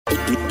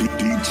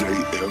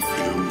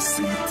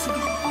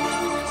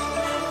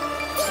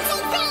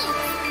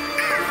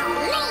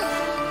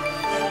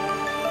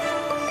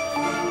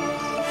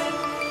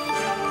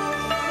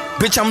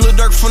Bitch, I'm Lil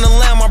Durk from the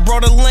Lamb, I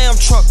brought a lamb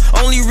truck.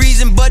 Only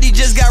reason buddy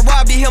just got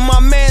robbed, he hit my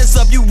mans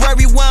up. You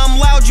worry why I'm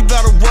loud, you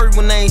better work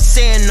when they ain't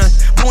saying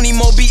nothing. Booney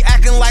Mo be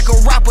acting like a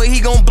rapper, he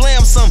gon'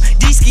 blam some.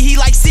 D-Ski, he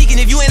like seeking,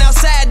 if you ain't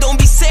outside, don't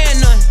be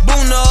saying nothing.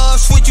 Boona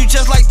switch you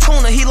just like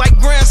tuna, he like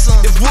grandson.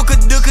 If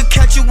Booka600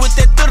 catch you with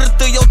that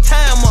throw your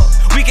time up.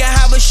 We can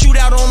have a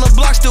shootout on the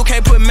block, still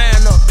can't put man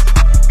up.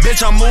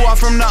 Bitch, I'm Muwop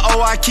from the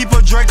O, I keep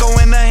a Draco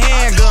in the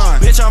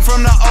handgun. Bitch, I'm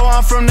from the O,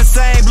 I'm from the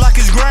same block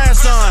as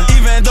grandson.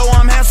 Even though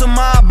I'm handsome,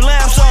 I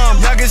blam some.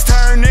 Youngest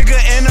turn nigga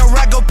in the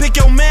rack, go pick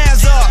your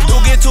mans up.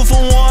 Do get 2 for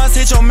 1s,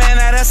 hit your man,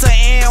 now that's an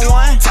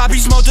N1. Top, he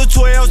smoked the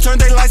 12,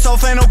 turn they lights off,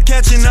 ain't no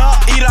catching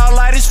up. Eat all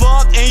light as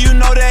fuck, and you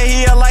know that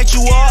he'll light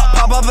you up.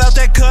 Pop up out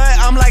that cut,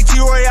 I'm like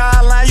T-Roy,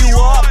 I'll line you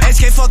up.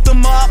 HK fucked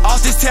them up,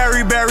 Austin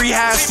Terry Berry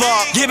high as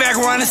fuck. Get back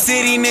run the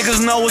city,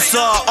 niggas know what's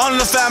up. On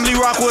the family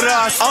rock with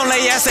us, on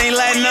they ass ain't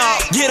letting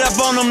up. Get up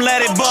on them, let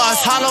it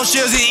bust. Hollow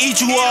shields, it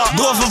eat you up.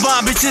 Go for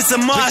Vaughn, bitch, it's a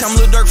must. Bitch, I'm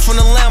Lil Durk from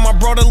the Lamb, I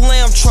brought a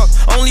lamb truck.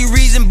 Only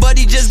reason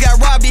buddy just got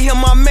robbed, he hit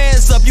my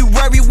mans up. You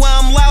worry why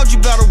I'm loud,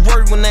 you better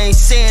work when they ain't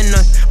saying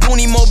nothing.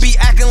 Booney Mo be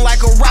acting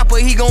like a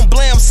rapper, he gon'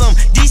 blam some.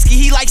 D-Ski,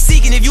 he like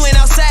seeking, if you ain't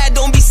outside,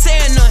 don't be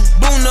saying nothing.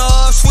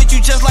 Boona switch you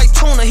just like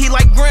tuna, he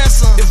like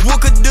grandson. If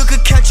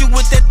Booka600 catch you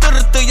with that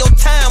throw your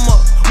time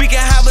up. We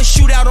can have a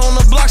shootout on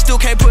the block, still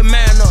can't put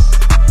man up.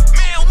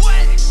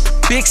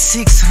 Big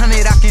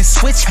 600, I can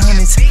switch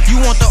hundreds.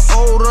 You want the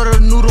old or the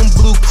new, them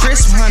blue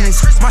crisp hundreds.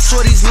 My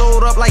shorties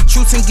load up like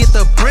truths and get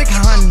the brick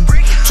honey.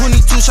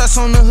 22 shots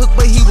on the hook,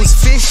 but he was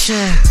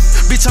fishing.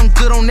 Bitch, I'm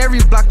good on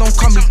every block, don't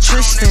call me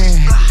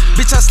Tristan.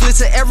 Bitch, I slid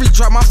to every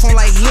drop, my phone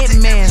like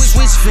Hitman.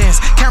 Switch vans,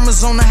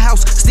 cameras on the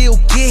house,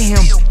 still get him,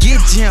 get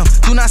Jim.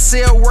 Do not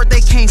say a word, they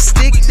can't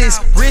stick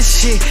this. Rich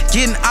shit,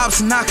 getting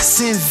ops,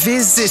 knocks in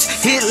visits.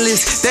 Hit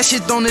list, that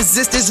shit don't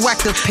exist, it's whack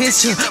the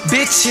picture.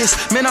 Bitches,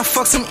 man, I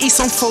fuck some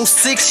East on 4-6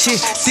 shit.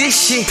 This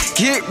shit,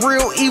 get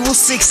real evil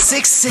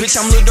 666. Bitch,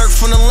 I'm Lil Durk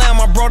from the Lamb,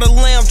 I brought a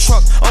lamb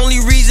truck. Only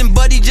reason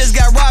buddy just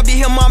got robbed,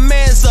 he hit my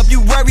mans up. You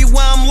worry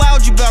why I'm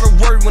loud, you better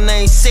work when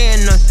they ain't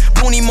saying nothing.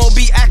 Booney Mo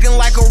be acting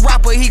like a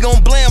rapper, he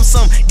gon' blam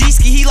some.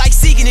 D-Ski, he like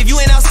seeking, if you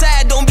ain't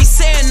outside, don't be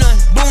saying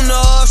nothing.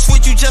 Boona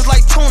switch you just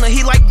like tuna,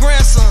 he like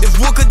grandson. If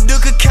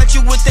Booka600 catch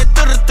you with that